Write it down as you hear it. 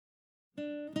This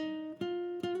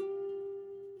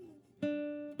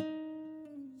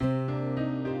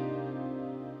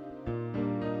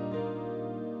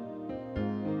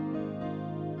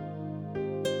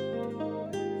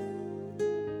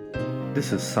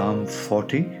is Psalm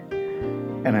 40,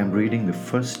 and I'm reading the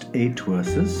first 8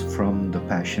 verses from the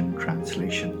Passion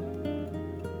Translation.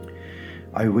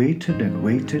 I waited and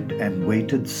waited and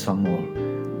waited some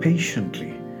more,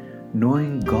 patiently,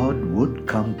 knowing God would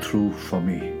come through for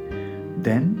me.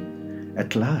 Then,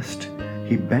 at last,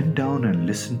 He bent down and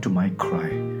listened to my cry.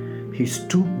 He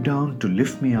stooped down to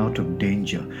lift me out of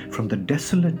danger, from the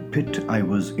desolate pit I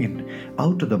was in,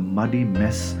 out of the muddy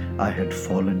mess I had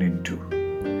fallen into.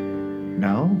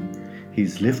 Now,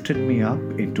 He's lifted me up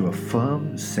into a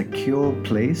firm, secure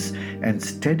place and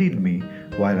steadied me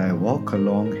while I walk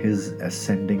along His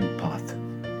ascending path.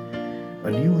 A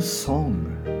new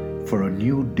song for a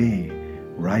new day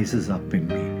rises up in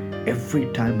me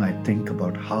every time I think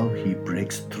about how He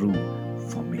breaks through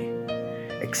for me.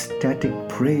 Ecstatic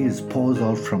praise pours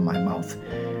out from my mouth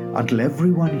until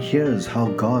everyone hears how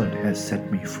God has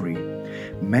set me free.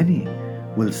 Many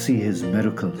will see His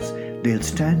miracles. They'll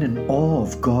stand in awe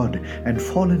of God and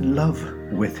fall in love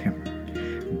with Him.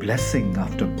 Blessing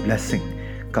after blessing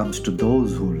comes to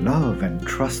those who love and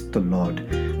trust the Lord.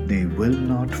 They will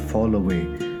not fall away,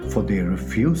 for they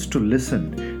refuse to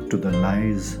listen to the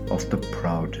lies of the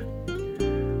proud.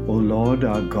 O Lord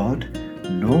our God,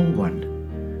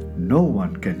 no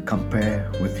one can compare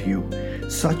with You.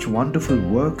 Such wonderful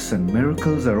works and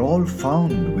miracles are all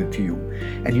found with You,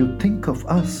 and You think of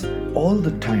us all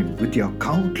the time with Your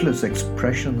countless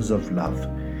expressions of love,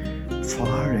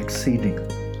 far exceeding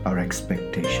our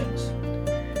expectations.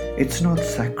 It's not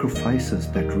sacrifices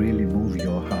that really move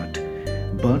Your heart.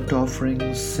 Burnt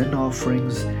offerings, sin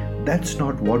offerings, that's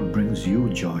not what brings You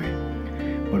joy.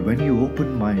 But when You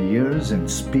open my ears and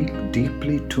speak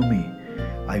deeply to me,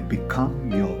 I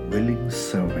become Your willing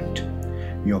servant,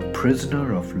 Your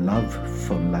prisoner of love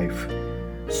for life.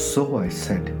 So I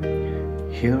said,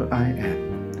 here I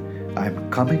am. I am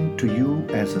coming to You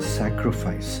as a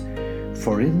sacrifice,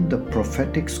 for in the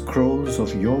prophetic scrolls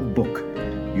of Your book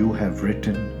You have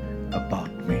written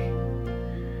about me.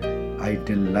 I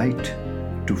delight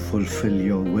to fulfill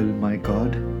Your will, my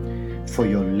God, for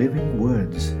Your living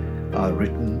words are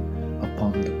written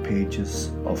upon the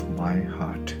pages of my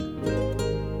heart.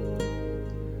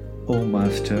 O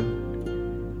Master,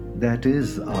 that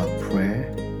is our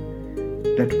prayer,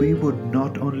 that we would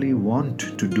not only want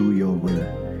to do Your will,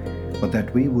 but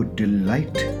that we would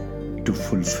delight to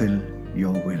fulfill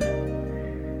Your will.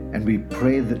 And we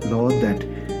pray that, Lord, that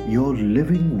Your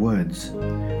living words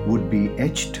would be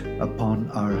etched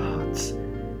upon our hearts,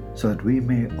 so that we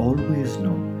may always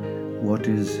know what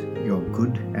is Your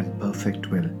good and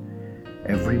perfect will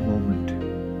every moment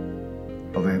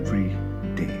of every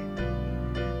day.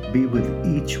 Be with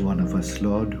each one of us,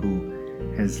 Lord,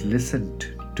 who has listened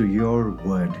to Your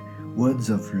word, words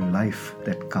of life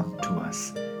that come to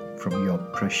us from Your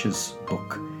precious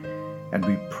book. And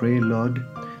we pray, Lord,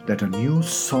 that a new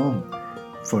song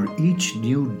for each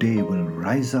new day will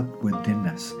rise up within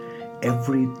us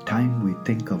every time we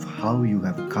think of how You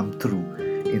have come through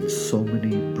in so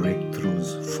many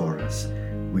breakthroughs for us.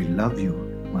 We love You,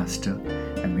 Master,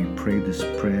 and we pray this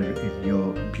prayer in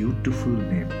Your beautiful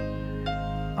name.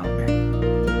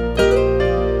 Amen.